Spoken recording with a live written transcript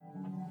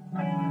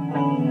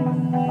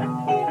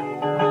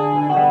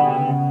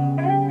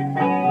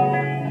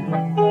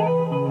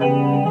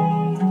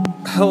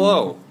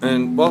Hello,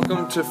 and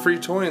welcome to Free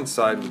Toy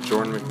Inside with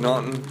Jordan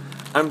McNaughton.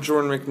 I'm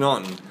Jordan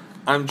McNaughton.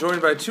 I'm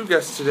joined by two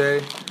guests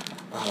today,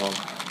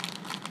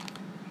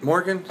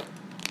 Morgan,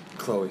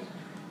 Chloe.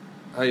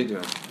 How you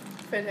doing?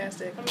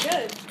 Fantastic. I'm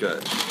good.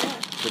 Good.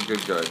 Yeah.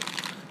 Good.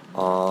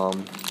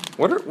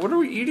 What are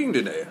we eating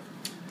today?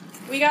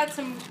 We got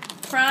some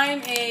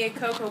Prime A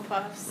Cocoa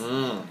Puffs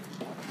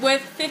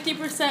with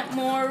 50%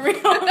 more real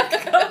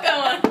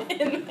cocoa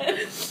in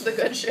it. The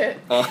good shit.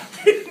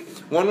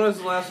 When was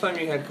the last time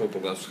you had Cocoa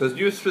Puffs? Because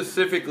you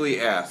specifically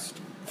asked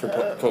for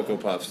Cocoa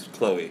Puffs,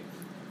 Chloe.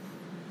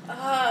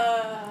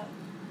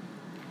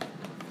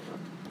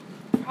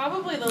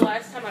 Probably the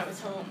last time I was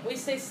home. We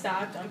stay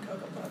stocked on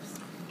Cocoa Puffs.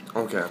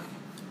 Okay.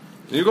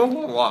 You go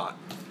home a lot.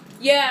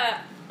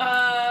 Yeah,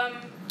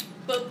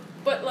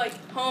 but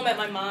like home at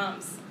my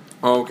mom's.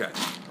 Okay.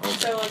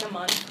 So like a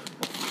month.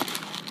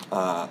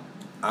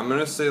 I'm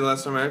gonna say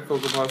last time I had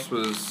Cocoa Puffs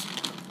was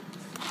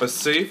a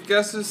safe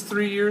guess is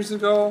 3 years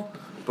ago,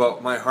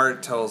 but my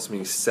heart tells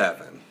me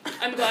 7.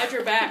 I'm glad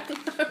you're back.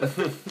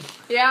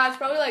 Yeah, it's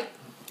probably like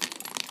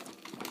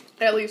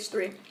at least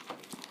 3.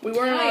 We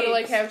weren't allowed to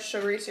like Nice. have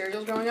sugary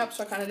cereals growing up,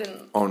 so I kind of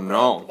didn't Oh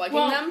no. liking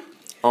Well- them.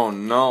 Oh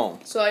no.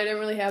 So I didn't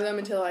really have them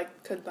until I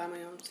could buy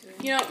my own cereal.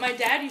 You know, my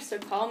dad used to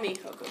call me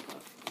Cocoa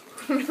Puff.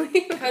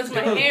 Really? Because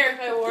my hair,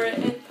 I wore it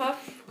in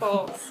puff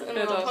balls and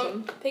That's little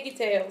awesome. piggy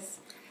tails.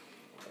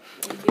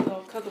 And these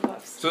little Cocoa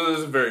Puffs. So this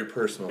is a very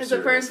personal It's a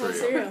cereal personal for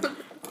you. cereal.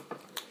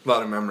 A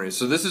lot of memories.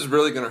 So this is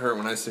really gonna hurt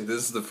when I say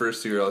this is the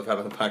first cereal I've had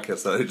on the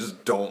podcast that I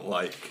just don't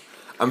like.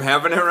 I'm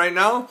having it right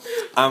now.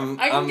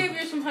 I can give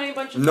you some Honey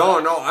Bunch of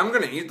No, Puffs. I'm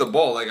gonna eat the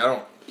bowl. Like I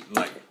don't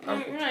like.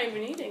 You're not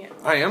even eating it.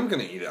 I am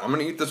gonna eat it. I'm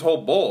gonna eat this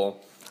whole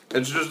bowl.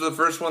 It's just the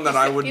first one that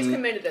I He's wouldn't.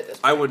 committed at this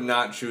point. I would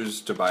not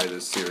choose to buy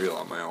this cereal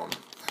on my own,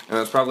 and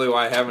that's probably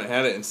why I haven't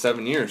had it in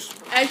 7 years.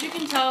 As you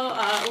can tell,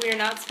 we are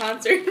not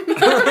sponsored.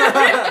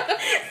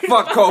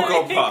 Fuck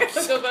Cocoa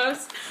Puffs. Cocoa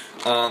Puffs.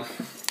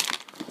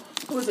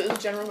 Was it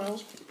General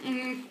Mills?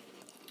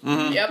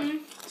 Mm-hmm. Yep.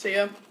 See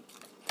ya.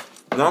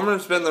 Now I'm gonna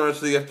spend the rest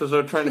of the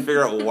episode trying to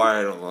figure out why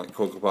I don't like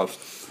Cocoa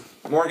Puffs.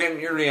 Morgan,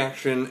 your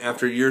reaction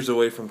after years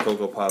away from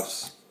Cocoa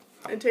Puffs,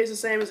 It tastes the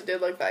same as it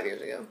did like 5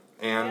 years ago.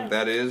 and Yeah.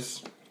 that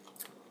is.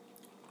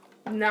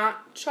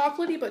 Not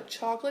chocolatey, but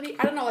chocolatey.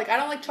 I don't know. Like I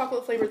don't like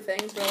chocolate flavored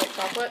things, but I like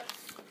chocolate.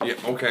 Yeah,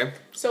 okay.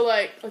 So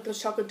like those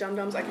chocolate Dum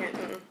Dums, I can't.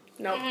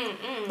 No.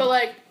 Mm-mm. But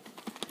like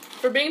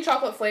for being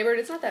chocolate flavored,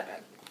 it's not that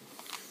bad.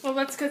 Well,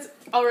 that's because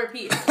I'll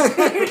repeat.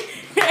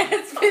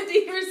 It's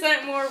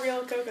 50% more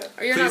real cocoa.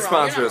 You're Please not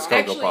wrong. sponsor You're us,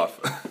 not Cocoa wrong.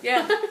 Puff.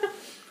 Yeah.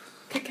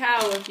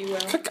 Cacao, if you will.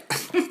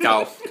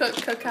 Cacao.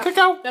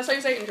 Cacao. That's how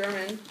you say it in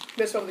German.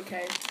 But it's spelled with a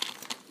K.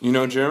 You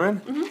know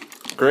German?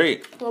 Mm-hmm.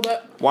 Great. A little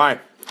bit. Why?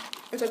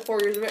 I took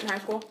 4 years of it in high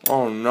school.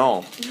 Oh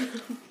no.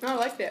 No, I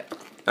liked it.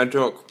 I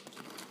took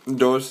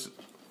dos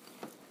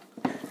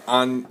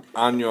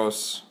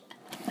años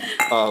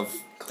of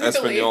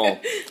Clearly. Espanol.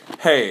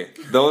 Hey,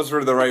 those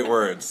were the right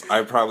words.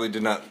 I probably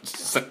did not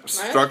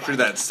structure fine.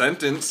 that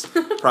sentence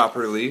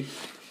properly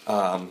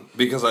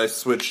because I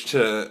switched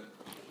to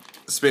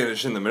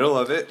Spanish in the middle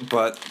of it,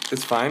 but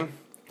it's fine.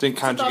 Didn't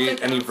conjugate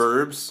that any counts.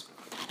 verbs.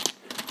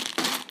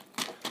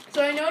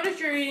 So I noticed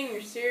you're eating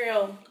your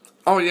cereal.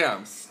 Oh, yeah.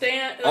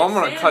 Oh, I'm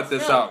going to cut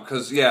this still. out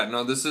because, yeah,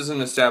 no, this is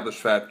an established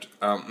fact.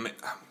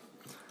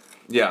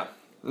 Yeah,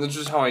 that's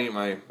just how I eat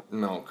my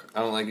milk. I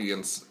don't like it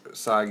getting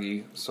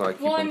soggy, so I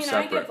keep Well, I them mean,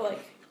 separate. I give like.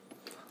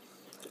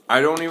 I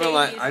don't even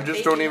like. babies I just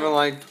baby don't even milk.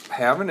 like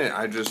having it.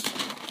 I just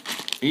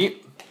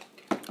eat,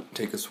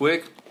 take a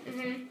swig.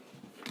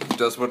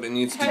 Does what it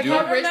needs to Have do. you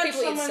How ever rich met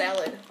people eat someone-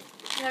 salad.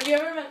 Have you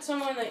ever met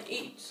someone that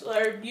eats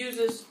or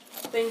uses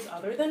things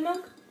other than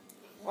milk?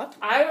 What?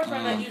 I have a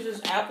friend that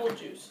uses apple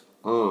juice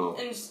Oh.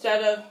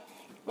 instead of,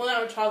 well,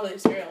 not a chocolate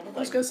cereal, but I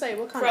was like gonna say,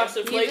 what kind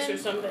Frosted of Flakes heathen? or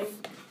something.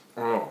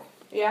 Oh.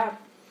 Yeah.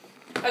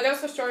 I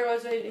guess the story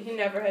was that he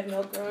never had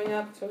milk growing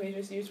up, so he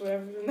just used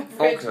whatever's in the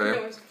fridge. Okay. And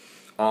it was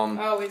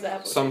always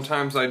apple juice.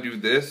 Sometimes I do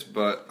this,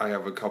 but I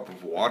have a cup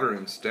of water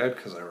instead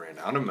because I ran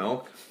out of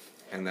milk,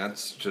 and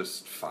that's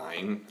just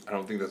fine. I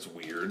don't think that's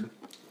weird.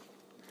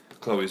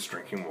 Chloe's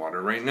drinking water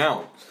right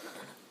now.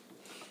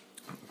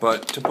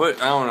 But to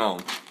put, I don't know.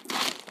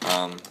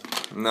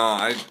 No,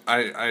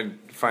 I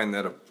find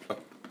that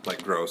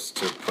like gross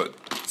to put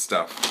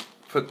stuff.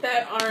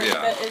 That aren't,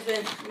 Yeah. that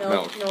isn't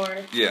milk, nor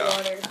Yeah.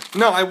 water.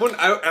 No, I wouldn't.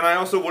 And I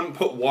also wouldn't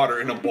put water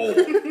in a bowl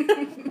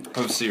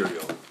of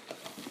cereal,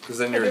 because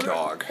then you're a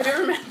dog. Have you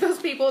ever met those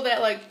people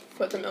that like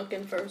put the milk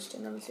in first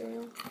and then the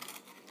cereal?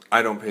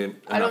 I don't pay I don't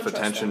enough trust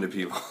attention them. to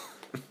people.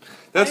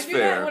 That's I do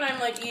that when fair. I'm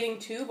like eating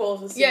 2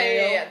 bowls of Yeah,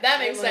 cereal. That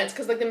makes I'm like, sense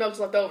because like the milk's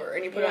left over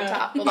and you put it on Yeah.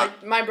 top. But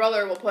like my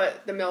brother will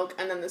put the milk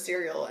and then the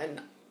cereal,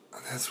 and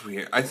That's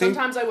weird. I think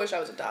sometimes I wish I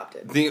was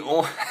adopted. the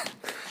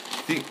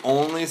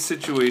only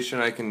situation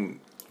I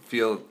can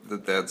feel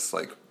that that's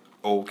like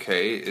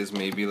okay is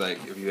maybe like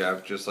if you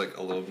have just like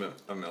a little bit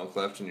of milk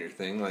left in your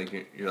thing, like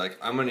you're like,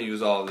 I'm gonna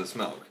use all of this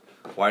milk.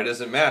 why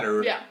does it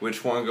matter Yeah.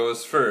 which one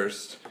goes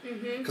first?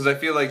 Because I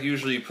feel like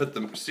usually you put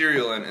the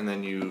cereal in and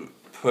then you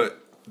put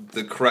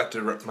the correct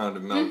amount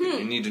of milk.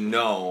 You need to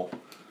know.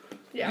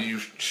 Yeah. You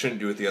shouldn't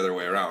do it the other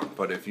way around.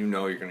 But if you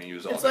know you're going to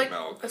use all It's that like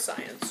milk, a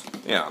science.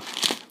 yeah,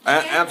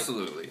 Yeah.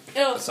 absolutely.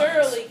 It'll A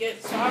science. thoroughly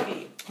get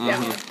soggy. Yeah.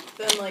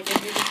 Then like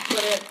if you just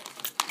put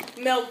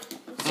it milk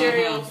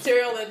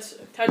cereal that's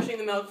touching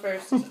the milk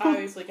first is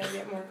obviously gonna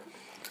get more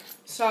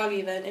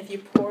soggy than if you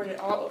poured it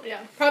all over.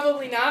 Yeah.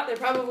 Probably not. They're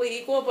probably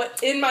equal, but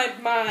in my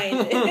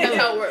mind, That's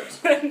how it works.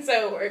 That's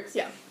how it works.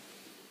 Yeah.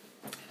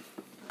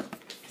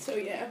 So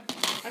yeah,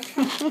 I'm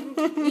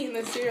eating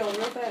this cereal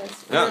real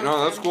fast. Yeah,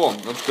 no, that's cool.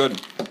 That's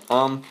good.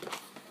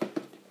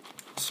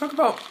 Let's talk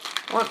about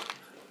what.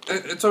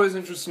 It's always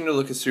interesting to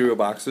look at cereal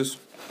boxes.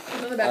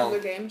 And then the back of the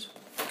games.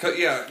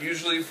 Yeah,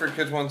 usually for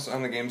kids once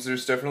on the games,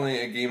 there's definitely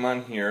a game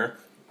on here.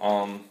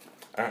 I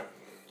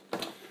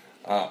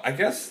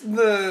guess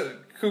the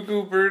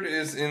cuckoo bird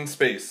is in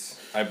space,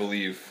 I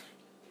believe.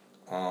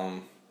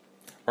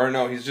 Or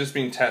no, he's just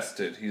being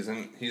tested. He's in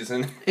an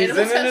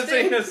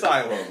insane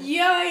asylum.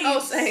 Yikes! Oh,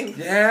 same.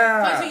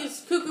 Yeah. Plus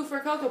he's cuckoo for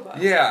Cocoa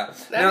Puffs. Yeah.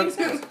 That makes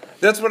sense.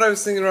 That's what I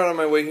was thinking about on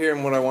my way here,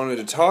 and what I wanted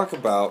to talk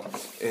about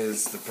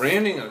is the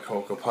branding of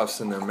Cocoa Puffs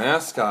and their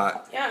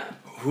mascot. Yeah.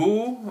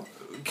 Who,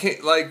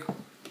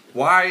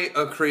 why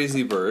a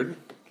crazy bird?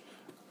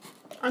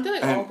 Aren't they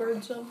like And- all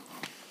birds though?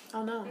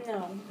 Oh no.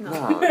 No.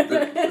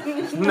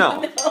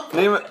 No.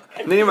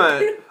 Name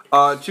a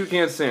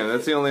toucan Sam.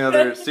 That's the only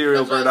other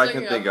cereal That's what bird I I was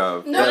can thinking think of.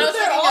 of. No, That's-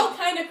 they're all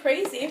kind of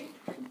crazy.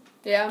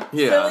 Yeah.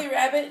 Yeah. Billy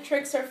Rabbit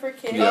tricks are for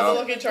kids. Yeah. Oh, the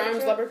Lucky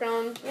Charms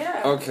leprechaun.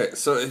 Yeah. Okay,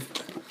 so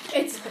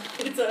It's a.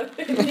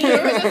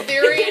 There was a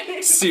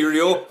theory.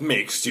 cereal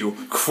makes you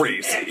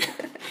crazy.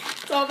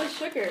 It's all the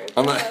sugar.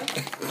 I'm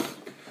like,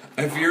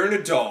 if you're an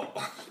adult,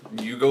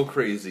 you go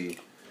crazy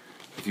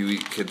if you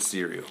eat kids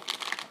cereal.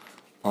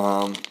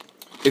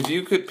 If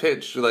you could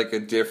pitch like a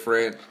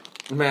different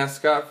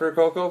mascot for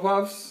Cocoa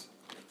Puffs,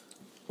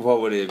 what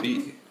would it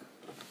be?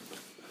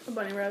 A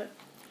bunny rabbit.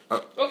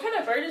 What kind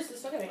of bird is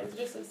this looking at? Is it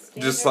just a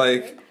standard Just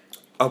like bird?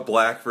 a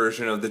black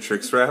version of the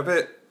Trix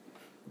Rabbit,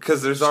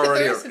 because there's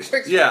already There is a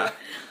Trix yeah. Rabbit.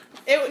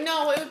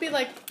 It would be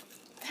like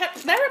that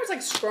rabbit's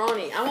like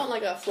scrawny. I want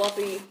like a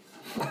fluffy.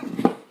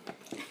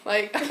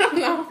 Like I don't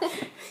know.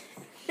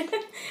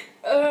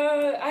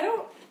 I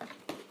don't.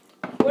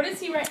 What is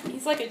he?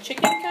 He's like a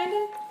chicken, kind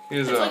of.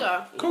 He's It's a like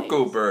a-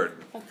 cuckoo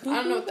bird. A cuckoo I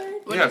don't know bird.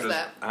 what Yeah, is just-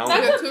 that. I don't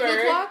Like know. a That's a cuckoo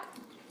bird. clock?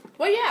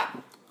 Well, yeah.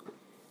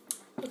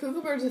 The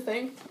cuckoo bird's a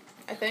thing.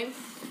 I think.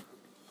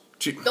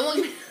 Don't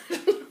look.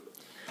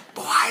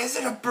 Why is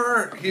it a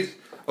bird? He's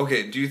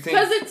okay. Do you think?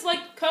 Because it's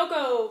like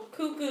Coco,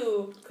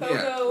 cuckoo, Coco.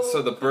 Yeah.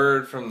 So the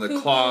bird from the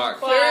Cuckoo clock.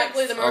 clock.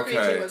 Clearly, the marketing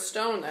Okay. team was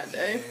stoned that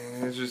day.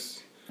 It's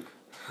just.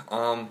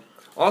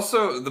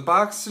 Also, the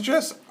box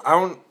suggests.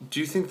 Do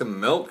you think the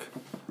milk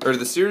or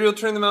the cereal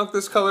turned the milk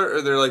this color,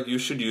 or they're like you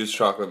should use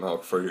chocolate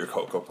milk for your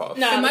Cocoa Puffs?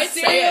 No, It the might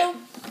say cereal.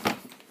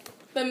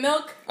 The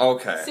milk,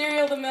 Okay.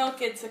 cereal, the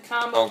milk. It's a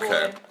combo.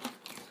 Okay. Boy.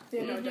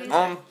 Yeah, no, it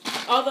doesn't.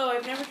 Although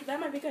I've never. That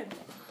might be good.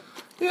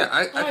 Yeah,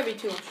 That I might be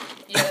too much.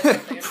 Yeah, that's what I'm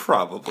thinking.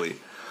 probably.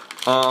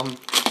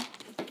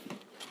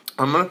 I'm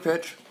gonna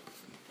pitch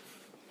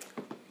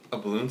a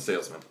balloon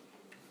salesman.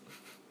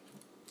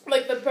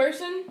 Like the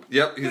person.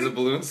 Yep, he's a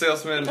balloon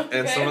salesman, and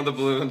Okay. some of the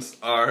balloons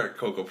are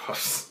Cocoa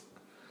Puffs.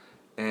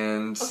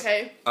 And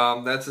Okay.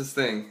 that's his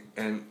thing,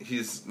 and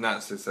he's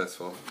not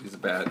successful. He's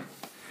bad.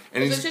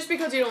 And Is he's it just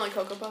because you don't like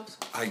Cocoa Puffs?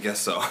 I guess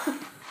so.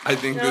 I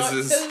think No, this it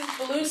is says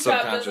Balloon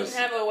Shop subconscious. doesn't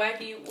have a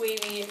wacky,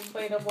 wavy,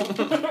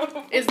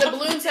 inflatable. Is the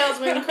balloon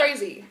salesman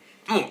crazy?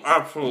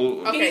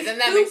 Absolutely. Okay, He's then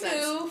that makes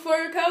sense. cuckoo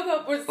for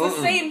Cocoa. It's the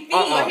Mm-mm. same thing.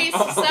 But he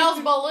sells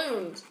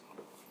balloons.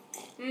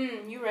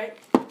 You right.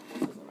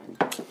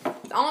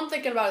 All I'm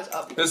thinking about is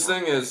up. His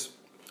thing is,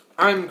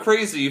 I'm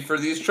crazy for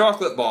these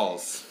chocolate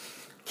balls.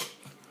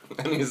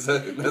 And he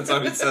said, that's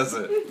how he says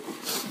it.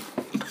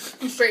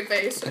 Straight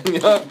face.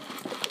 Yup.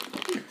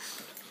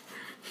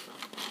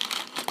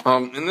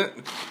 And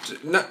then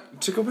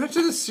to go back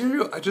to the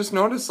cereal, I just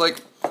noticed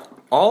like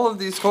all of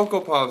these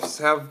Cocoa Puffs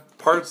have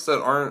parts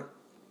that aren't.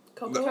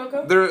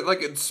 Cocoa? They're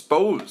like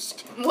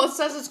exposed. Well, it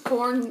says it's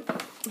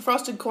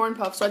frosted corn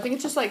puff, so I think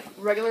it's just like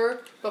regular,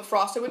 but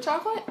frosted with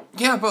chocolate.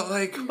 Yeah, but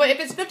like But if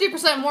it's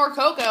 50% more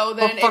cocoa,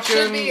 then But it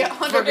should be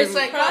fucking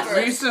 100% covered.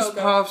 Reese's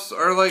Cocoa. Puffs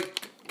are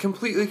like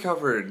completely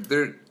covered.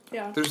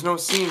 Yeah. There's no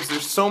seams.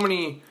 There's so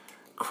many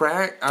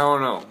crack. I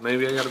don't know.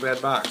 Maybe I got a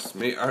bad box.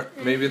 Maybe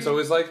it's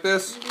always like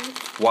this. I know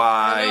it's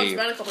Why?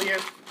 been a couple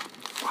years.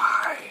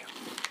 Why?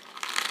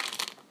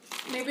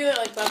 Maybe they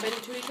like bump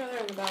into each other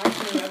in the box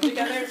and they rub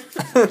together.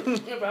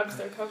 It rubs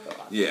their cocoa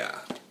off. Yeah,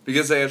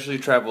 because they actually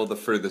travel the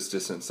furthest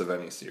distance of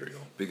any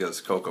cereal.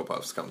 Because Cocoa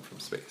Puffs come from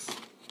space.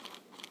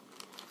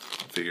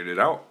 I figured it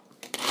out.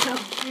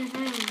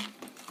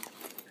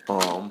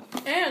 And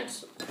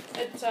it's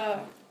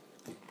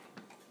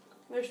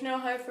there's no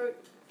high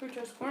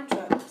fructose corn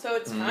syrup, so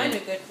it's kind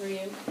of good for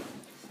you.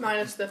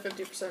 Minus the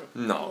 50%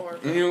 No, more.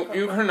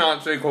 you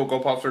cannot say Cocoa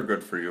Puffs are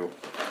good for you.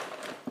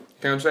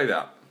 Can't say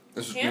that.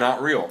 This is Can't?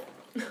 not real.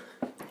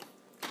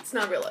 It's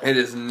not real life. It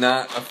is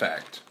not a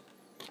fact.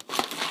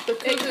 The It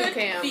cuckoo could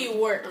cam. be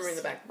worse. I'm reading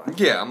the back of the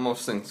box. Yeah,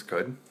 most things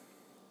could.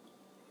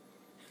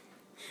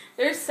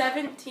 There's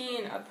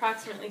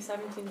approximately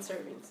 17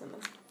 servings in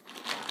this.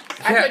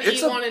 I Yeah, could it's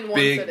eat a one in one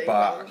big sitting,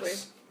 box.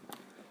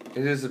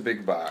 probably. It is a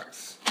big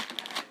box.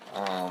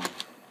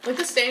 Like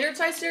the standard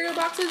size cereal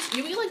boxes,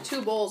 you eat like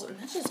 2 bowls and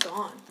that's just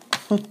gone.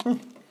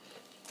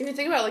 If you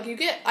think about it,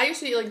 like I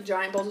used to eat like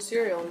giant bowls of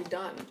cereal and be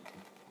done.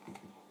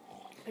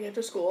 Like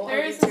after school, I There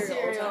would is eat a cereal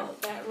all the time.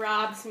 cereal that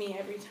robs me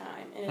every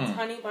time, and it's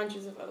Honey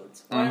Bunches of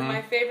Oats. One of Mhm.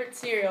 my favorite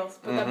cereals,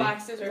 but the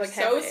boxes are Like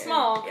so half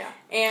small, Yeah.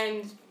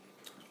 and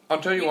I'll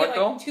tell you you what get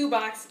though. like 2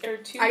 boxes or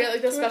 2. I get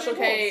like the 2 or 3 Special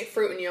K bowls.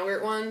 fruit and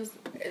yogurt ones,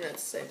 and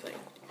that's the same thing.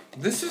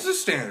 This is a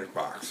standard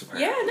box.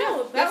 Apparently. Yeah,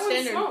 no, that That's one's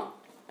standard. small.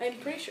 I'm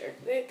pretty sure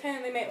they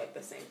may look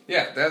the same.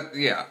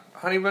 Yeah.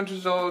 Honey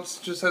Bunches of Oats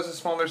just has a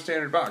smaller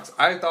standard box.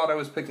 I thought I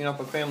was picking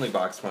up a family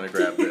box when I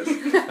grabbed this.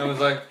 I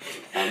was like,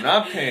 I'm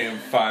not paying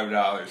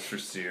 $5 for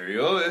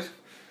cereal.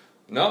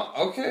 No,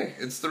 okay,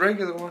 it's the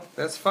regular one.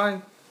 That's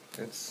fine.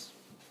 It's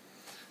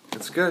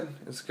good.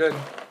 It's good.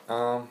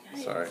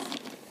 Sorry.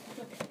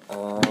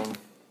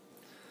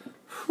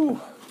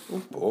 Whew.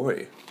 Oh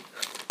boy.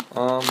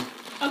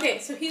 Okay,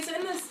 so he's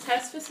in this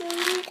test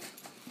facility.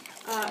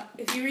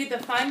 If you read the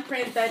fine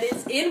print, that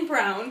is in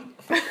brown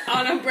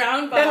on a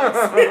brown box.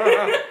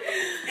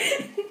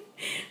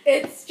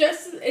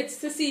 It's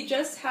to see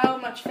just how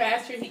much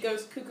faster he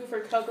goes cuckoo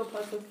for Cocoa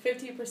Puffs with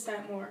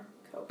 50% more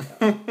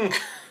cocoa.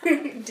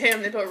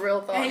 Damn, they put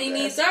real thought. And he into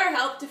needs this. our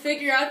help to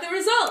figure out the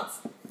results.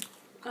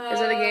 Is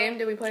it a game?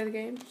 Did we play the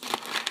game?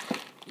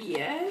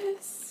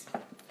 Yes.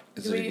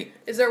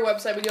 Is there a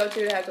website we go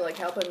to have to like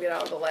help him get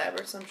out of the lab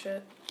or some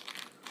shit?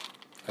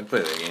 I'd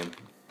play that game.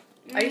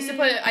 I used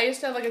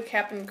to have like a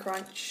Captain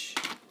Crunch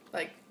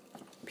like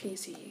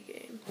PC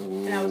game.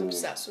 Ooh. And I was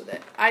obsessed with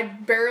it. I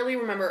barely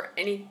remember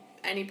any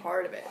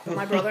part of it. But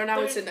my brother and I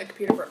would sit in a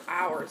computer for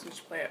hours and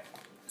just play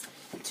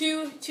it.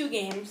 Two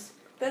games.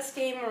 This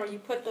game where you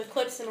put the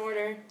clips in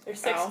order.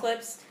 There's 6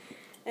 clips.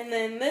 And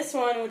then this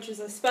one, which is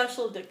a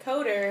special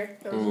decoder,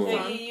 Ooh.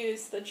 that you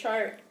use the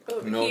chart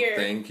over No, here.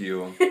 thank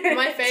you.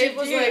 My fave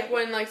was do. like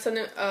when like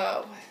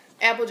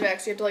Apple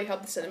Jacks, you have to like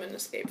help the cinnamon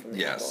escape from the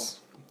Yes.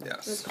 apple. It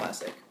was Yes.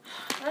 classic.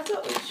 That's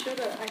what I should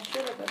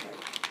have been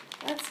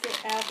like. Let's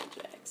get Apple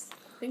Jacks.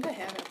 I think I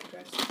have Apple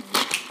Jacks.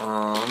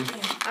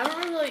 I don't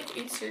really like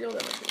eat cereal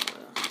that much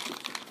anymore though.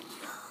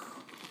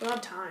 I don't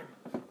have time.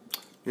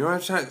 You don't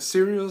have time.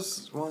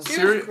 Cereal's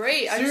Cereal's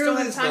great. I just don't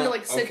have is time to not-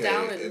 like sit okay,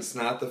 down and It's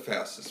not the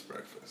fastest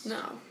breakfast.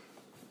 no.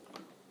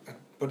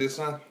 But it's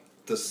not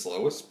the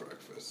slowest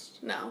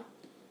breakfast. No.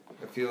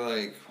 I feel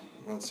like,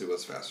 let's see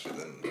what's faster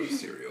than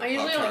cereal. I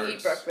usually don't eat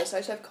Pop-Tarts. breakfast. I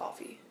just have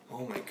coffee.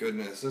 Oh my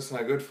goodness, that's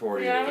not good for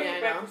you. Yeah, I don't Yeah, eat I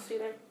know. breakfast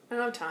either. I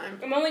don't have time.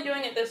 I'm only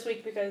doing it this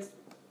week because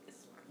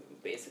it's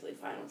basically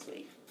finals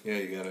week. Yeah,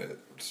 you gotta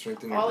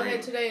strengthen your All I brain.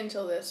 had today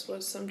until this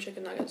was some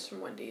chicken nuggets from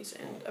Wendy's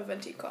and a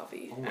venti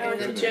coffee. Oh my and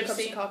then goodness. 2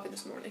 cups of coffee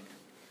this morning.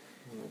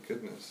 Oh my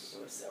goodness.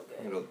 It was so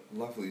I good. had a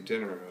lovely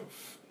dinner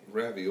of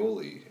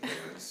ravioli and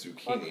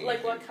zucchini.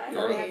 What and kind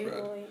of garlic bread.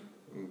 ravioli?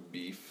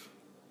 Beef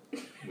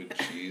with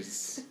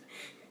cheese.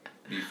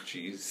 Beef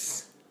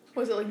cheese.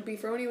 Was it like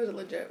beefaroni or was it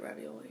legit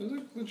ravioli? It was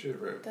like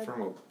legit That-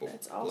 from a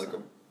that's like awesome.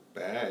 a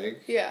bag.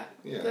 Yeah.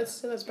 Yeah. That's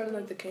better than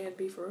like the canned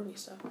beefaroni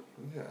stuff.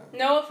 Yeah.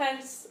 No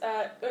offense,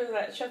 what was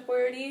that, Chef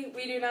Boyardee?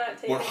 We do not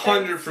take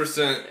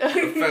 100%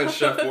 offense,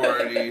 Chef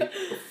Boyardee. But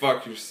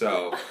fuck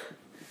yourself.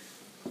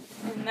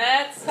 And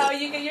that's how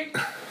you get your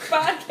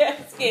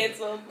podcast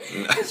canceled.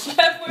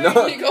 Chef No.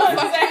 Boyardee comes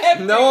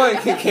after No one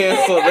can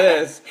cancel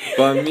this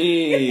but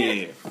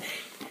me.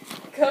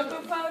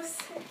 Cocoa Puffs.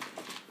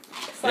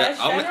 Yeah,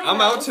 /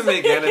 I'm out to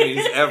make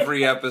enemies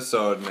every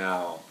episode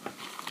now.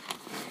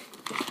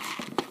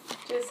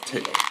 Just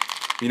eat it.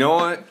 You know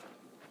what?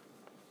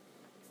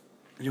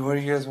 What do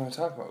you guys want to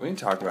talk about? We can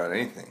talk about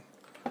anything.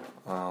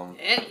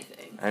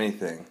 Anything.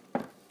 Anything.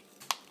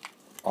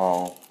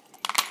 Oh.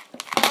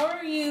 How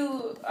are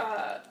you,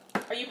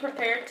 are you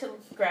prepared to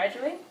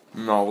graduate?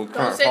 No, we Don't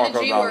can't say talk the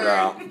G about word.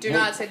 that. Do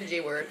not say the G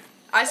word.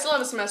 I still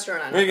have a semester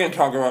on We it. can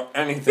talk about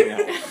anything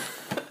else.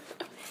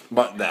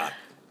 But that.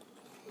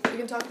 We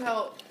can talk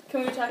about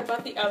Can we talk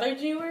about the other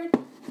G word?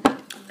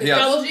 the Yes.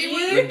 double G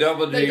The word.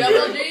 double G The double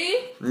word. G.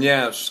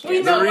 Yes.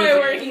 We know why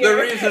we're The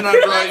here. reason I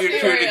brought you two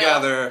Cereal.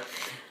 together,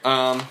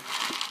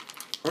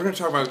 we're gonna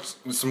talk about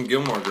some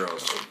Gilmore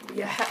Girls.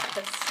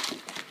 Yes.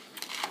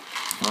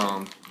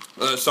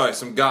 Sorry,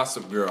 some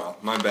Gossip Girl.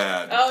 My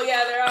bad. Oh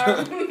yeah, there are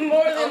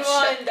more than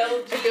Oh, one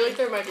double G. I feel like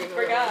there might be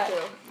another Forgot. one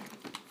too.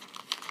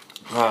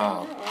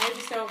 Oh. Oh, I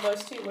just know of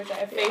those two, which I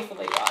have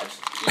faithfully watched.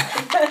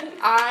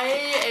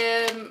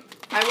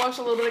 I watched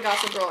a little bit of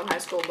Gossip Girl in high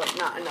school, but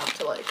not enough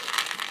to like.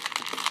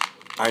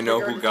 I know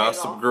Figure who it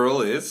Gossip out.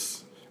 Girl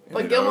is. And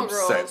But it Gilmore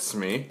upsets Girls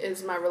me.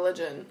 is my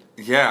religion.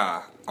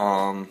 Yeah.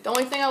 The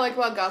only thing I like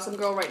about Gossip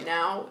Girl right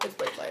now is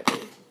Blake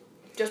Lively.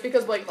 Just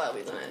because Blake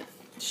Lively's in it.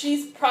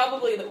 She's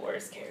probably the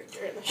worst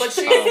character in the show. But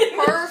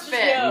she's perfect.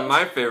 Yeah.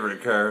 My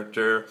favorite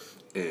character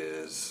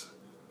is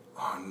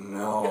Oh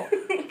no,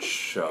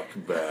 Chuck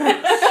Bass.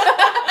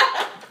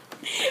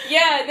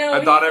 Yeah, no.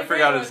 I thought I he's a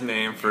forgot great his one.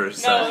 name for a No,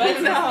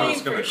 second. that's I his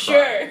was name gonna for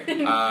cry.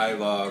 sure. I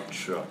love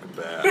Chuck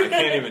Bass. I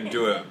can't even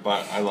do it,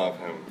 but I love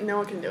him. No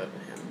one can do it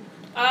but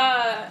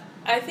him.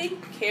 I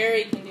think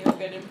Carrie can do a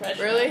good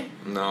impression. Really?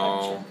 No.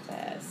 Of Chuck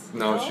Bass.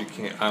 No, she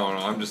can't. I don't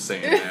know. I'm just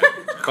saying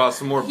that. Cause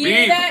some more Hear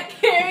beef. that,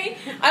 Carrie?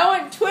 I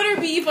want Twitter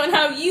beef on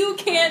how you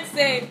can't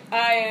say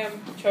I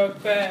am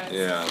Chuck Bass.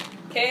 Yeah.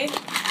 Okay?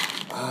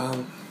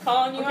 Um.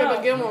 Calling you Okay, out.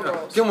 but Gilmore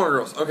Girls. Gilmore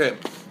Girls. Okay.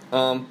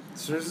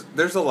 So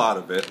there's a lot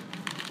of it.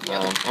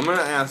 Yeah. I'm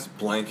gonna ask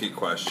blanket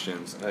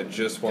questions. I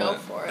just want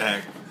for it. to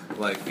act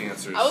like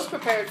answers. I was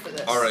prepared for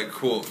this. All right,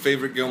 cool.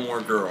 Favorite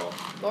Gilmore Girl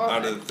Lorelai.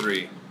 out of the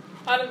three.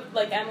 Out of,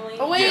 like, Emily.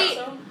 Oh, wait.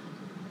 Also?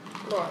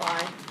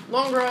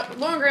 Lorelai.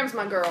 Lauren Graham's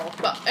my girl,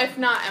 but if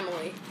not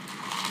Emily.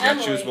 You gotta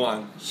Emily. choose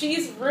one.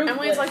 She's ruthless.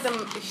 Emily's like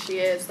she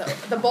is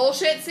the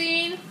bullshit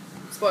scene.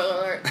 Spoiler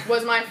alert,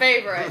 was my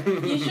favorite.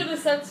 You should have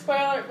said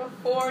spoiler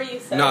before you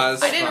said No, it.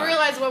 it's I didn't fine.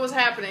 realize what was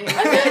happening.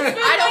 I mean, it's been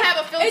I don't like-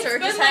 have a filter. It's It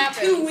been just like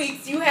happens. 2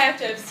 weeks. You have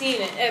to have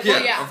seen it.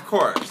 Yeah, yeah. of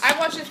course. I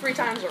watched it 3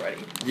 times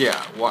already.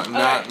 Yeah, not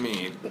Alright.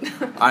 me.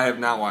 I have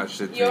not watched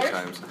it 3 Yours?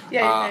 times.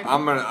 Yeah, you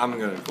I'm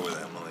gonna go with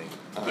Emily.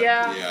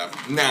 Yeah. Yeah.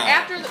 Now.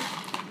 After the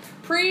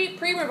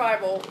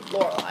pre-revival,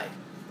 Lorelai.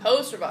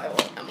 Post-revival,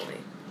 Emily.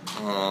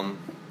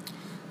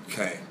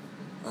 Okay.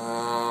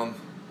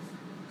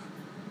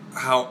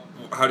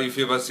 How do you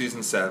feel about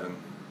season 7?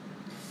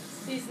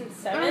 Season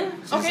 7? Okay,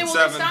 Season well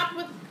 7. they stopped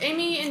with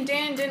Amy and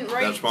Dan didn't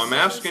write. That's why I'm season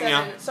asking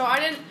ya. 7. So I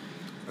didn't.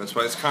 That's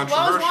why it's Well, I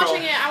controversial. was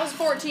watching it. I was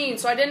 14,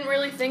 so I didn't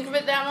really think of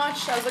it that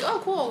much. I was like,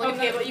 oh, cool. Like,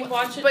 Okay, but you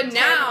watched it But 10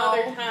 now-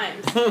 other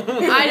times.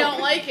 I don't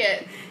like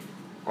it.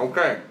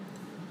 Okay.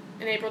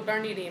 And April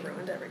Darniti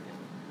ruined everything.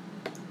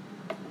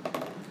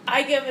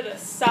 I give it a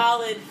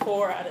solid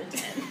 4 out of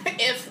 10.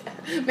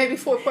 If maybe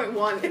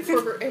 4.1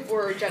 if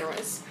we're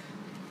generous.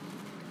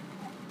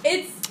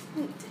 It's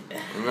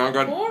Not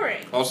good.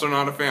 boring. Also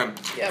not a fan.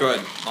 Yep.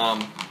 Good.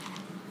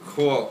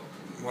 Cool.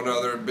 What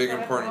other big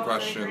Gotta important follow my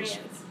questions?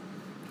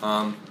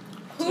 brands.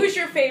 Who's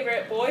your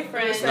favorite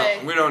boyfriend Who's No,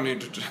 Say. we don't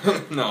need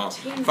to. No.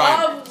 Team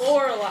Fine. of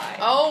Lorelai?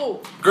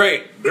 Oh,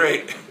 Great.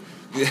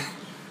 Yeah.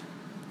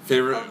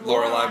 Favorite Of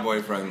Lorelai Lorelai.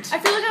 boyfriend. I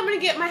feel like I'm gonna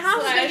get my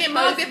house is gonna get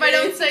Slash mugged if I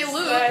don't say husband,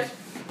 Luke. slash-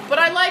 But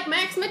I like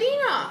Max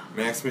Medina.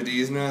 Max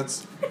Medee's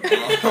nuts.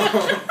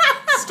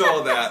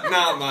 Stole that.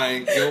 Not my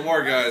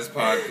Gilmore Guys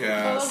I love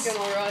podcast.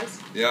 Gilmore Girls.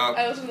 Yeah.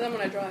 I listen to them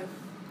when I drive.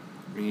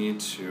 Me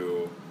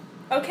too.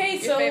 Okay,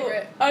 Your so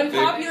favorite.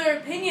 unpopular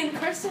opinion,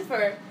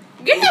 Christopher.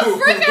 Get the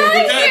frick out of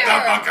Get the here!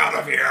 fuck out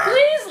of here!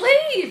 Please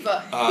leave.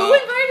 Who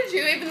invited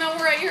you, even though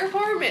we're at your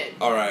apartment?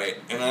 Alright,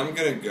 and I'm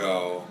gonna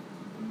go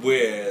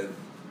with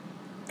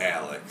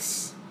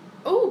Alex.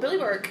 Oh, Billy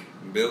Burke.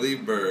 Billy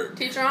Burke.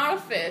 Teach her how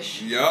to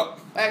fish. Yup.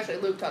 Actually,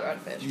 Luke taught her how to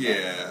fish.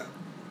 Yeah.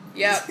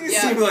 Yep. He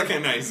Yeah. seemed like a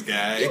nice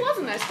guy. He was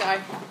a nice guy.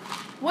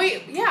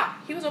 Wait, yeah,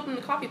 he was opening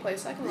the coffee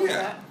place. I can remember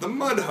Yeah, that. the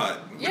Mud Hut,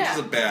 which Yeah. is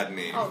a bad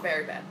name. Oh,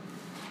 very bad.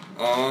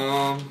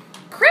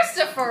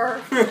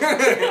 Christopher! Wait,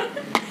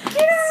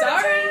 Get out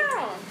Sorry. of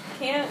town!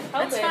 Can't help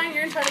That's it. fine,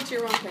 you're entitled to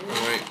your own opinion.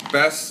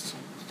 best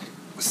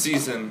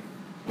season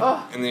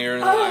Oh. in the year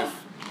in Oh. life.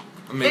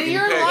 I'm In making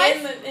your pick.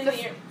 life? In the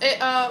year.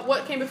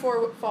 What came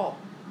before fall?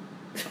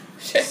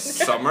 Shit.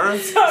 Summer?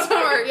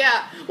 Summer,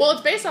 yeah. Well,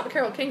 it's based off a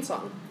Carole King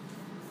song.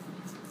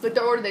 Like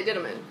the order they did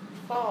them in.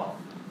 Fall.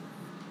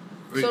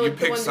 Wait, So you the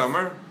picked one-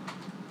 Summer?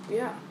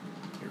 Yeah.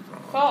 You're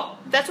wrong. Fall.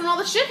 That's when all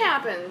the shit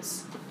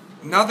happens.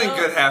 Nothing No.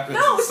 good happens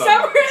No, in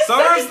summer is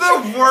Summer's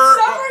like- the worst.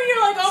 Summer,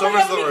 you're like, oh Summer's my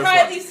god, the we worst cry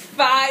one. at least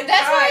 5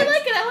 That's why I times.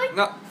 like it. I like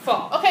No,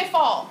 Fall. Okay,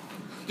 fall.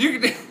 you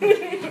can.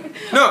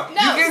 No, you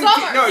can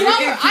Summer, no, you Summer.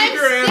 can keep I'm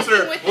your sticking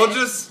answer. with We'll it.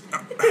 just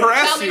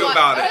harass Tell me you what-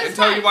 about Oh, it that's and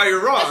tell you fine. why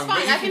you're wrong. That's But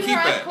fine. you I can can keep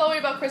harass it. Chloe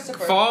about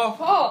Christopher.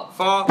 Fall.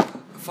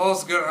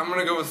 Fall's good. I'm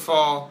gonna go with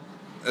fall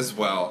as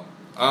well.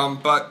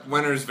 But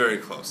winter's very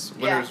close.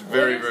 Winter's Yeah.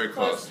 very, Winter's very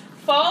close.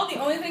 Fall, the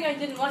only thing I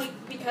didn't like,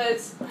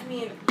 because, I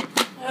mean,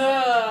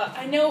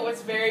 I know it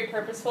was very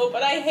purposeful,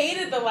 but I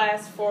hated the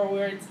last 4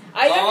 words.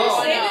 I Oh.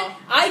 understand No. it.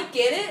 I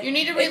get it. You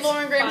need to read It's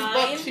Lauren Graham's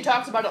fine. book. She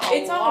talks about it a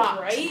It's lot.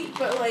 alright,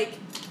 but like,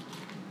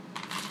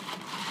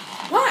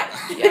 why?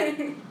 Yeah.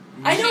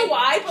 I know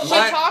why, but She My-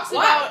 like, talks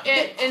why? about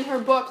it in her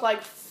book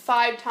like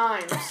 5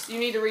 times. You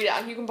need to read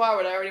it. You can borrow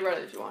it. I already read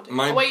it if you want to.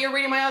 My- Oh, wait, you're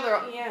reading my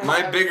other. Yeah.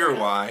 My bigger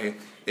why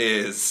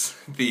is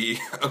the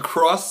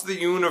Across the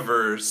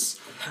Universe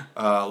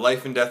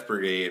Life and Death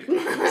Brigade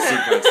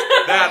sequence.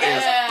 That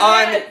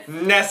Yes. is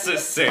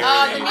unnecessary. The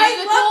I musical-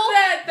 love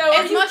that though.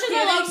 Are As you much as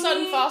I love kidding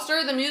Sutton me?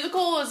 Foster, the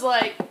musical is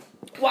like,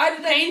 Why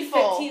did I need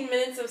painful. 15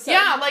 minutes of Sutton?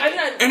 Yeah, like- I'm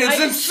not, and it's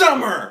I, in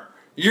summer.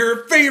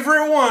 Your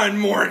favorite one,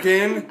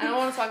 Morgan. I don't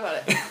want to talk about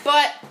it.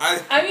 But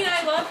I mean,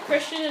 I love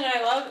Christian and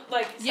I love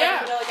like Sutton, Yeah.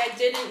 but like I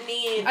didn't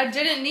need. I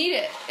didn't need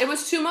it. It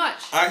was too much.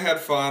 I had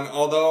fun,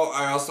 although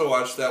I also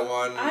watched that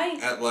one I-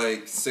 at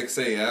like 6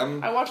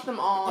 a.m. I watched them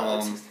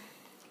all.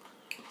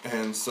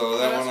 And so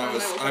that That's one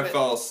fine, I I was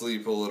fell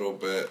asleep a little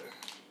bit.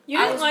 You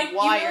I didn't was like.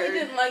 wired. You really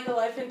didn't like the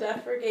Life and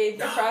Death Brigade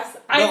across.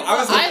 No, I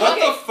was like, what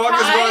the fuck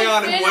is going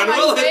on, and when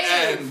will it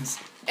end?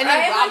 And I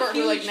then am Robert, a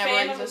who huge like never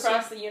fan of existed.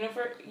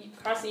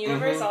 Across the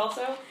Universe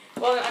also.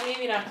 Well, I'm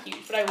maybe not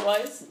huge, but I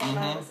was when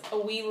I was a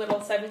wee little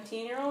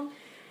 17-year-old.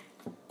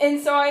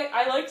 And so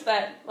I liked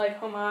that like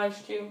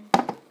homage to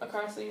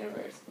Across the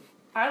Universe.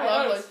 I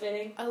thought it was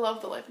fitting. I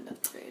love the Life and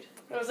Death Brigade.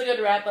 It was a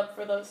good wrap up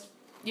for those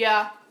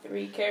Yeah.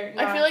 3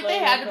 characters. I feel like they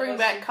had to bring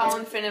back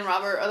Colin, Finn, and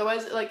Robert.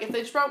 Otherwise, like, if they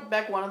just brought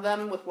back one of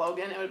them with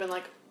Logan, it would have been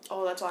like,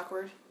 oh, that's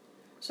awkward.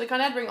 So they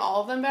kind of had to bring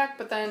all of them back,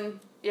 but then,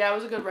 yeah, it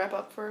was a good wrap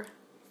up for...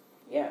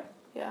 Yeah.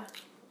 Yeah.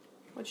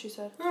 What she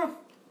said.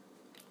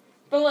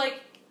 But,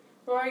 like,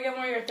 Rory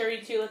Gilmore, you're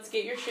 32, let's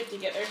get your shit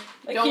together.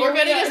 Like, Don't work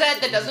at a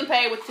Gazette that doesn't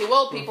pay with 2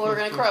 old people who are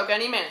going to croak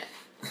any minute.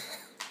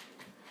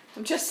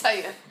 I'm just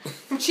saying.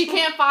 She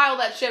can't file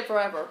that shit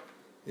forever.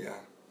 Yeah.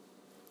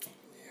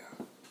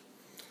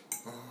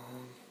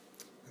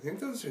 I think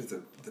those are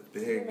the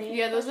big...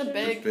 Yeah, those are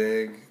big.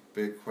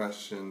 Big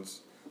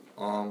questions.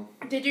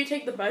 Did you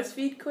take the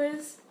BuzzFeed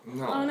quiz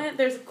No. on it?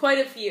 There's quite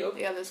a few.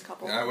 Yeah, there's a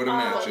couple. I would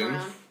imagine.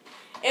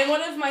 And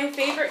one of my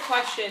favorite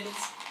questions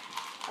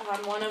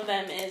on one of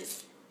them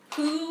is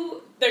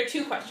there are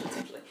 2 questions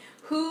actually.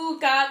 Who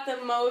got the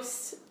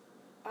most,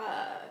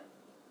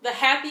 the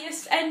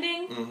happiest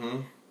ending? Mm-hmm.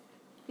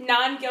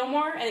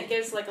 Non-Gilmore, and it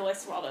gives like a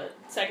list of all the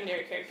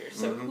secondary characters.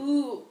 So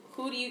who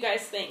do you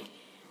guys think?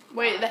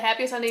 Wait, the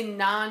happiest ending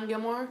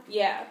non-Gilmore?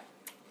 Yeah.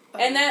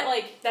 And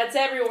that's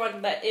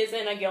everyone that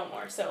isn't a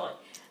Gilmore. So like,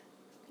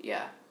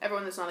 yeah,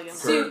 everyone that's not a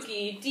Gilmore.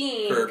 Suki,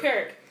 Dean,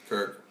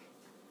 Kirk.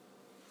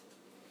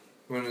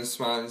 When his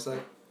smile, he's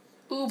like,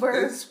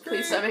 Uber.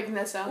 Please stop making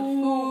that sound.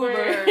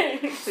 Uber.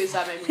 Please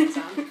stop making that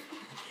sound.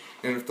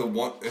 And if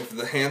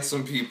the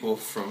handsome people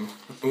from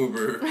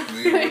Uber,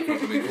 the Uber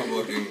company, come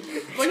looking,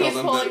 tell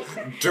them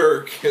that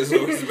Dirk has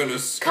always been a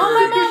scourge. Call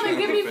my mom and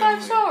give me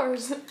 5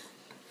 stars.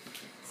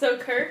 So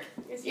Kirk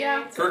is your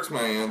answer? Kirk's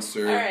my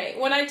answer. Alright,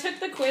 when I took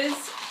the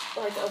quiz,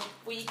 like a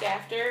week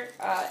after,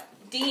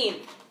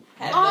 Dean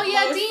had Oh the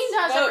yeah, most Dean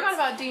does. I votes. forgot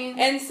about Dean.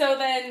 And so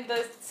then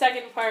the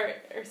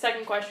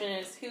second question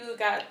is who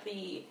got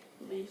the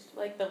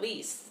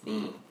least,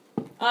 the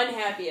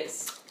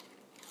unhappiest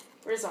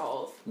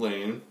resolve.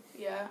 Lane.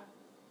 Yeah.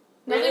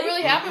 Really? Nothing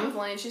really happened with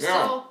Lane. She's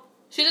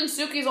in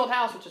Suki's old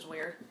house, which is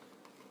weird.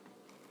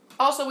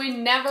 Also, we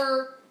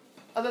never,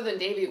 other than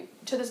Davey,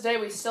 to this day,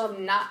 we still have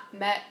not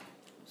met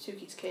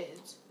Suki's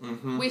kids.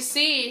 Mm-hmm. We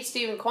see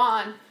Stephen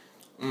Kwan,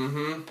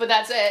 but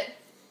that's it.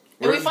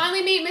 And we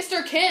finally meet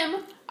Mr.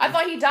 Kim. I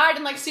thought he died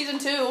in, like, season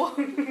 2.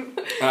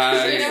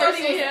 I never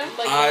see him.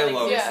 I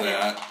love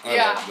that. I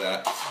love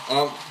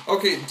that.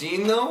 Okay,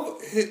 Dean, though,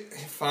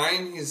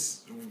 fine,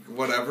 he's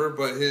whatever,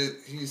 but it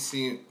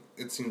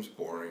seems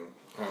boring.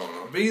 I don't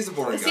know. But he's a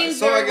boring guy,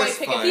 so I guess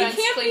fine. He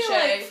can't be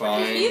like,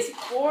 fine. He's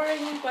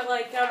boring, but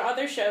like on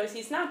other shows,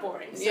 he's not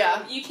boring. So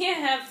you can't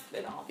have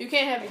it all. You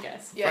can't have, I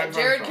guess. Yeah,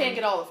 Jared can't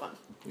get all the fun.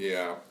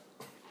 Yeah.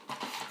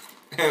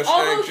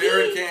 Hashtag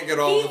Jared can't get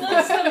all the fun. He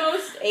looks the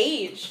most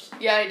aged.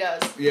 Yeah, he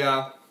does.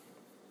 Yeah.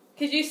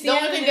 Could you see the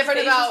only thing different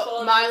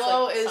about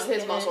Milo is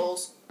his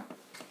muscles.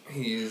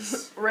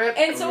 He's ripped.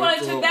 And so when I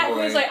took that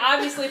quiz, I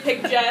obviously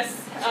picked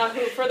Jess who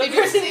for the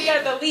person who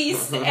got the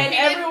least, and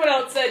everyone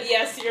else said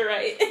yes, you're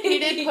right. He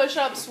did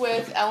push-ups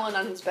with Ellen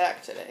on his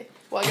back today.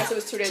 Well, I guess it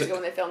was 2 days ago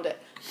when they filmed it,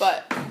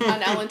 but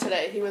on Ellen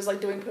today, he was like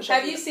doing push-ups.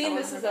 Have you seen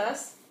This Is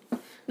Us?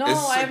 No,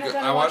 I haven't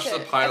done. I watched the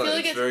pilot. I feel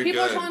like it's very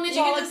people good. are telling me it's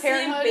You all get like to see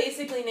him Parenthood.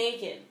 basically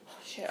naked.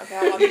 Shit, okay,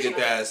 I'll watch You it get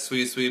tonight. that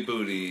sweet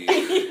booty.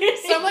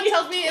 Someone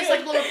tells me it's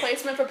like a little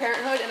replacement for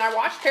Parenthood, and I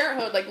watched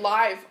Parenthood like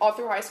live all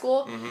through high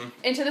school.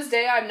 And to this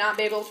day, I've not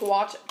been able to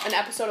watch an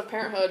episode of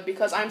Parenthood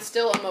because I'm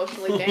still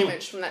emotionally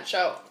damaged from that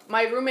show.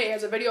 My roommate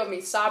has a video of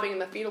me sobbing in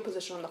the fetal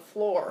position on the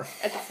floor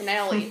at the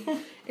finale,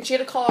 and she had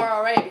to call her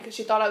RA because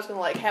she thought I was gonna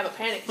like have a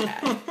panic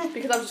attack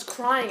because I was just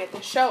crying at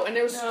the show, and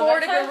there was 4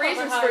 different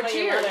reasons for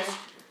tears.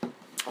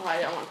 Oh,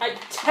 I don't want. I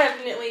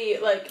definitely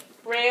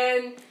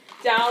ran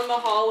down the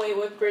hallway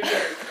with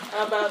Bridget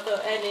about the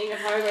ending of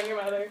How I Met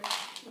Your Mother.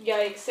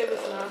 Yikes, it was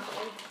not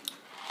fun.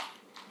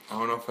 I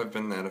don't know if I've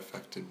been that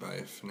affected by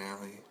a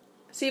finale.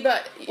 See,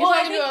 but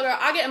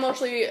I get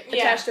emotionally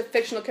attached to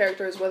fictional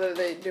characters, whether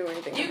they do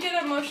anything. You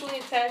get emotionally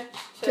attached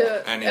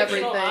to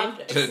everything.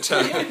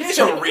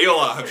 To real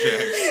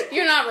objects.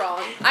 You're not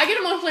wrong. I get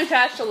emotionally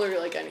attached to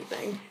literally like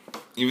anything.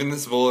 Even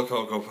this bowl of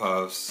Cocoa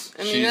Puffs.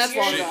 I mean, that's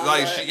long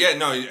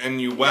gone. and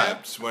you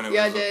wept when it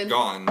was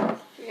gone.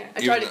 Yeah.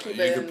 I tried to keep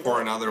it. You could pour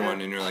another one,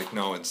 and you're like,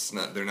 no, it's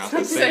not. They're not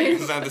the same.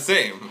 It's not the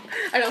same.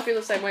 I don't feel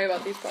the same way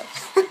about these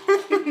puffs.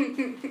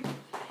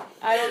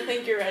 I don't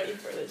think you're ready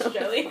for this,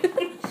 Jelly.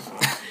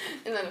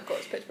 And then, of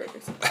course, Pitch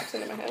Perfect pops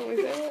into my head when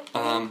we say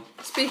that.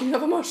 Speaking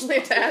of emotionally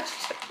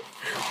attached.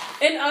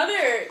 In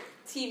other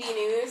TV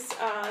news,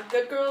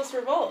 Good Girls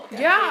Revolt.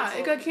 It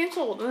got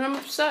canceled, and I'm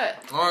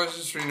upset. Oh, I was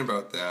just reading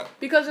about that.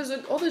 Because there's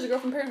a girl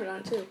from Parenthood on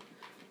it, too.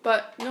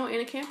 But, no,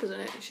 Anna Camp is in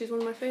it. She's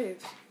one of my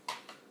faves.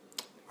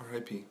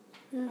 R.I.P.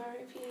 Yeah.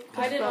 R.I.P.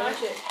 I didn't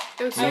watch it.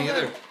 It was so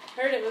good.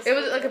 Heard it was. It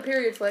was like a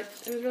period flick.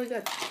 It was really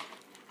good.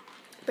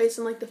 Based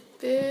in like the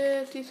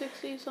 50s,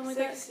 60s, something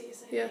like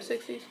 60s, that. Yeah,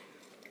 60s.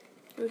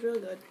 It was really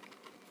good.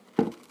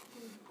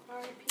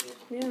 R.I.P.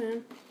 Yeah,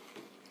 man.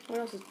 What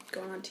else is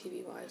going on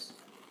TV-wise?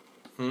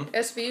 Hmm?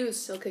 SVU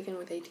is still kicking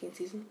with 18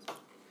 seasons.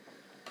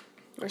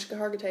 Mariska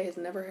Hargitay has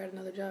never had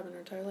another job in her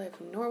entire life,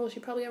 nor will she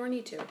probably ever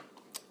need to.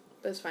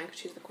 But it's fine, because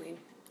she's the queen.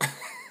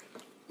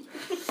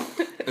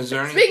 Is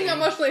there Speaking anything of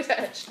emotionally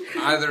attached.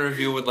 either of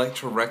you would like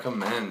to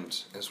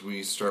recommend as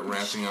we start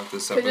wrapping up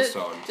this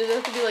episode? Does it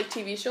have to be like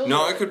TV shows?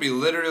 No, or it could be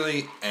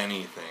literally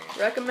anything.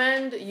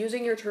 recommend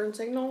using your turn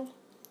signal?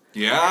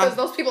 Because Yeah?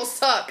 those people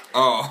suck.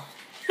 Oh.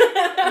 I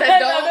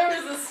don't- thought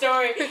there was a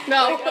story.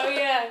 No. Like, oh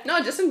yeah.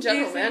 No, just in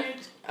general, Using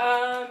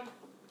man.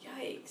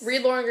 Yikes.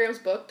 Read Lauren Graham's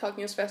book,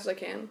 Talking as Fast as I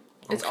Can.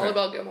 It's all Okay.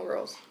 about Gilmore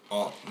Girls.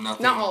 Oh,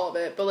 nothing. Not all of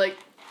it, but like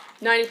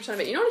 90% of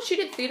it. You know what? She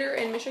did theater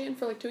in Michigan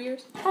for like 2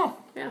 years? Oh.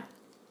 Yeah.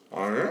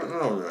 I didn't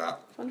know that.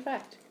 Fun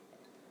fact.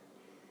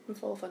 I'm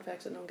full of fun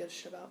facts that no one gives a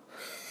shit about.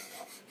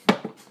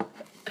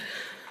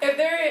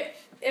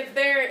 If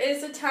there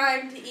is a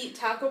time to eat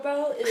Taco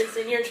Bell, it is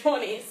in your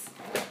 20s.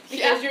 Because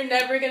Yeah. you're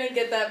never going to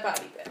get that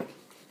body back.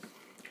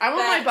 I want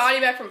my That's- body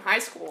back from high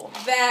school.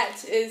 That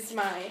is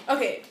my...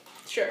 Okay,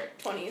 sure,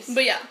 20s.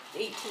 But yeah.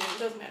 18,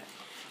 doesn't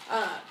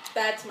matter.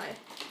 That's my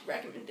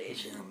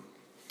recommendation.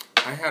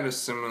 I had a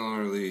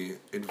similarly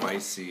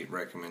advicey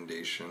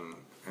recommendation,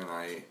 and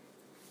I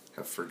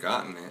have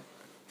forgotten it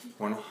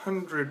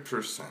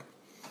 100%.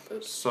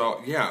 Oops.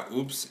 So, yeah,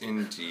 oops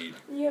indeed.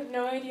 You have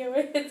no idea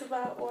what it's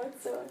about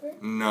whatsoever.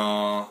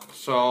 No.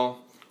 So,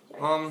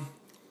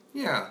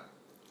 yeah.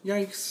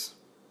 Yikes.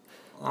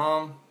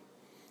 I'm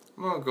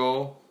gonna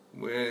go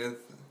with,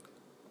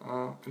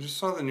 I just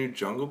saw the new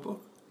Jungle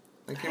Book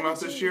that came out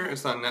this year.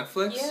 It's on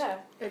Netflix. Yeah.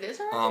 It is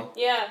alright?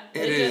 Yeah.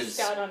 It just is.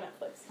 got on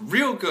Netflix.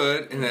 Real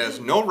good, and it has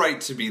no right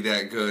to be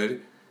that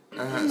good.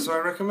 So I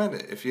recommend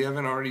it if you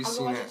haven't already I'll go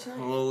seen watch it. it tonight.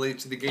 I'm a little late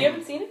to the game. You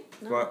haven't seen it?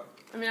 No. But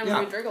I mean, I'm yeah.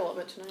 going to drink a little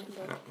bit tonight.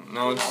 But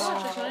no, it's I'll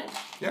watch it tonight.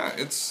 yeah,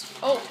 it's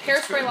Oh, it's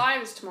Hairspray good.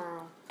 Live is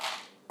tomorrow.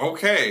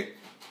 Okay,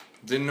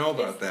 didn't know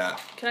about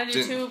that. Can I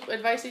do two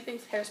advicey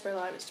things? Hairspray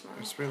Live is tomorrow.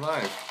 Hairspray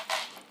Live.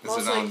 Is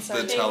Mostly it on the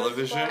excited.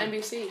 television?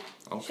 NBC.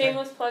 Okay.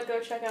 Shameless plug, go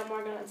check out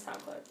Morgan on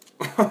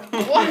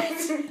SoundCloud. What?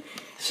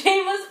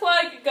 Shameless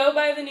plug, go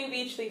buy the new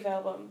Beach Leaf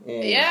album.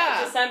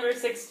 Yeah. December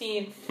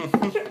 16th.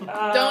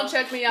 Don't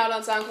check me out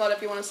on SoundCloud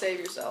if you want to save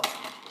yourself.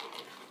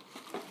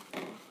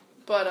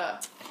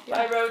 But,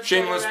 I wrote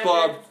Shameless Records.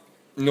 plug.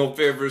 No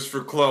favors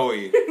for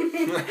Chloe.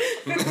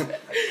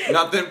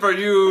 Nothing for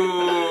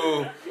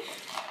you.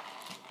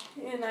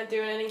 You're not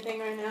doing anything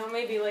right now.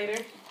 Maybe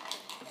later.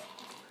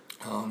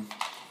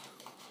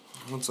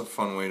 What's a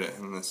fun way to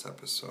end this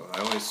episode? I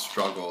always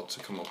struggle to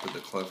come up with a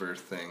clever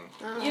thing.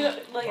 You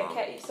don't, like a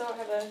cat. You still don't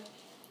have a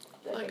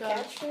Like a-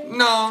 catchphrase?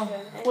 No.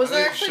 Okay. was I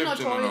there think actually no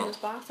shipped in toys and in out. this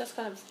box? That's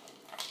kind of...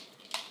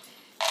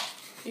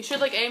 You should,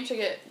 like, aim to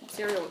get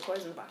cereal with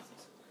toys in the boxes.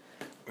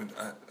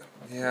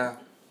 Yeah,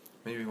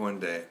 maybe one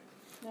day.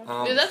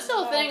 Is that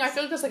still a thing? I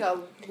feel like that's like a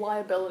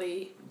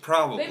liability.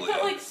 Probably. They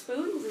put like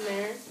spoons in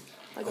there.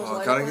 Like those Oh,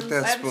 Lego gotta get ones.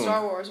 that I have the spoon.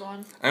 Star Wars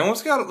one. I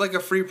almost got like a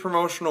free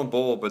promotional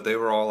bowl, but they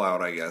were all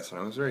out, I guess, and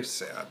I was very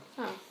sad.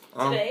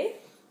 Oh. Today?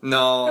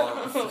 No,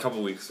 a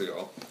couple weeks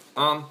ago.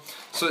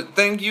 So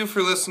thank you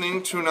for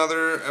listening to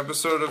another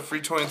episode of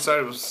Free Toy Inside.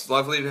 It was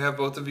lovely to have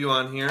both of you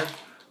on here.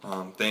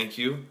 Thank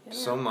you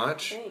so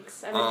much.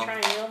 Thanks. I've been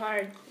trying real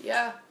hard.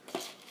 Yeah.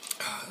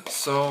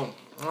 So,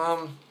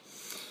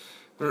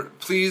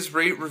 please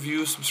rate,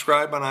 review,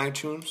 subscribe on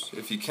iTunes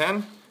if you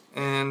can,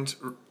 and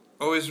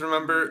always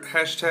remember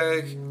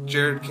hashtag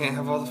Jared can't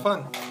have all the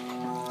fun.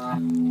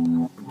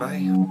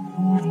 Bye.